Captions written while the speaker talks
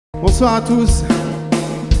Bonsoir à tous.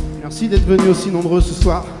 Merci d'être venus aussi nombreux ce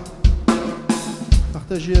soir.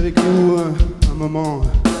 Partagez avec nous un moment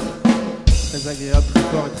très agréable, très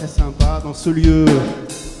fort et très sympa dans ce lieu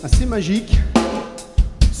assez magique,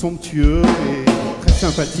 somptueux et très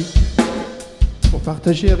sympathique. Pour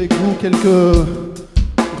partager avec vous quelques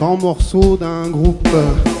grands morceaux d'un groupe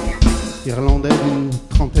irlandais d'une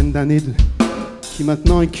trentaine d'années qui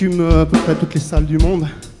maintenant écume à peu près toutes les salles du monde.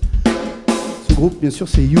 Ce groupe, bien sûr,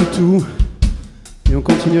 c'est U2. Et on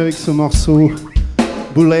continue avec ce morceau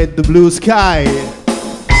Bullet the Blue Sky.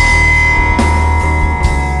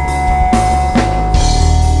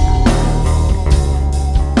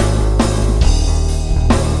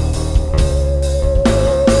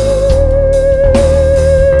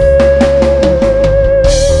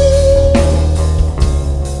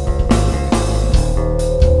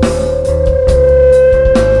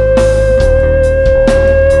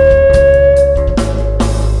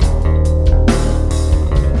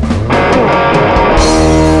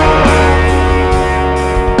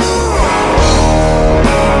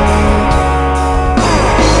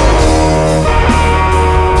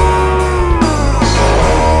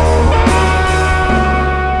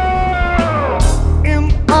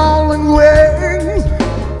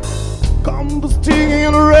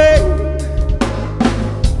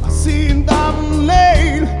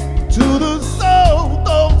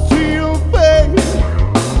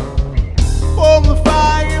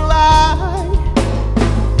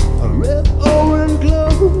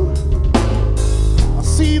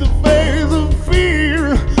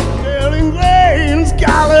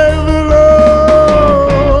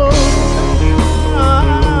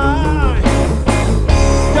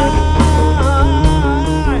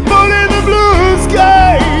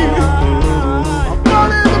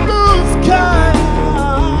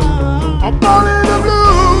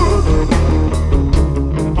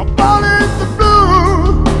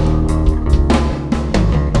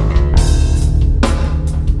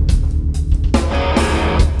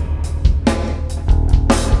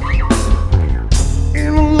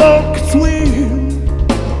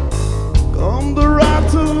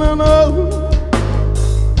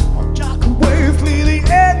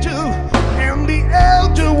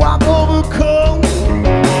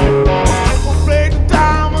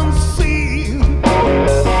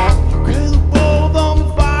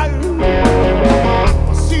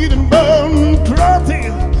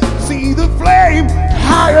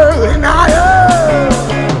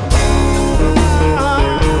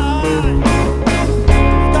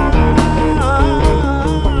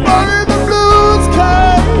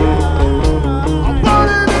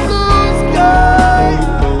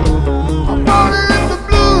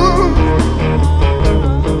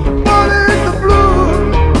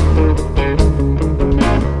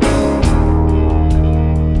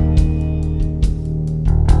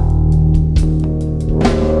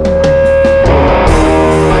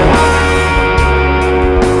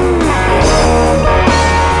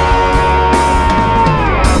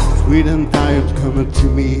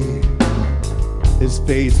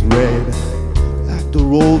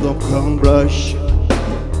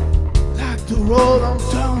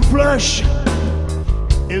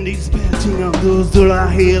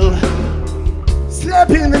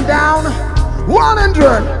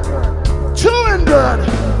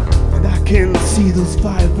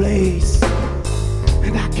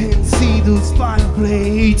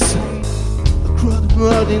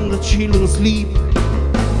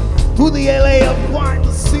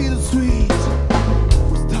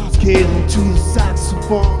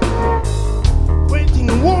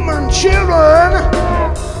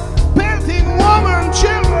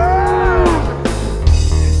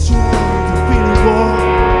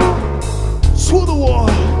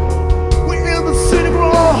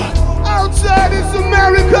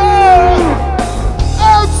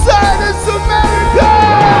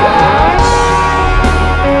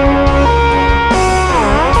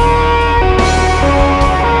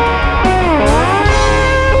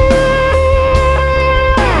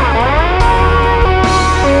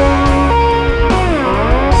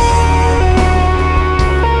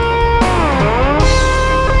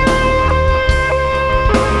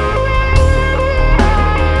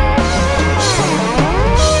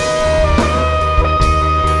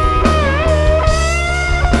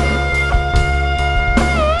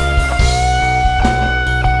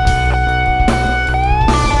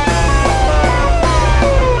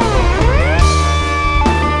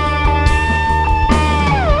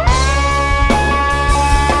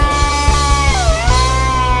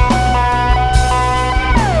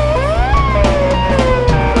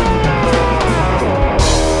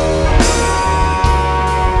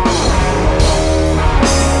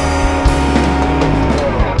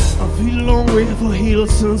 Brazil,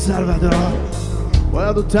 San Salvador,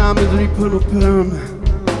 where the time is ripping open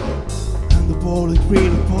and the ball is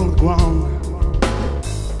green upon the ground.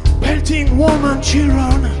 Pelting woman,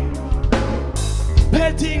 children,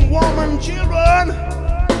 pelting woman, children.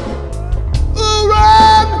 Who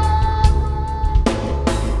run?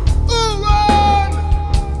 Who run?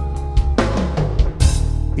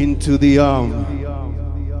 Into the arm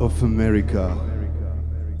of America.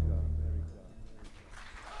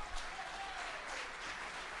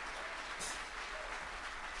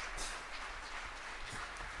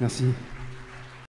 Merci.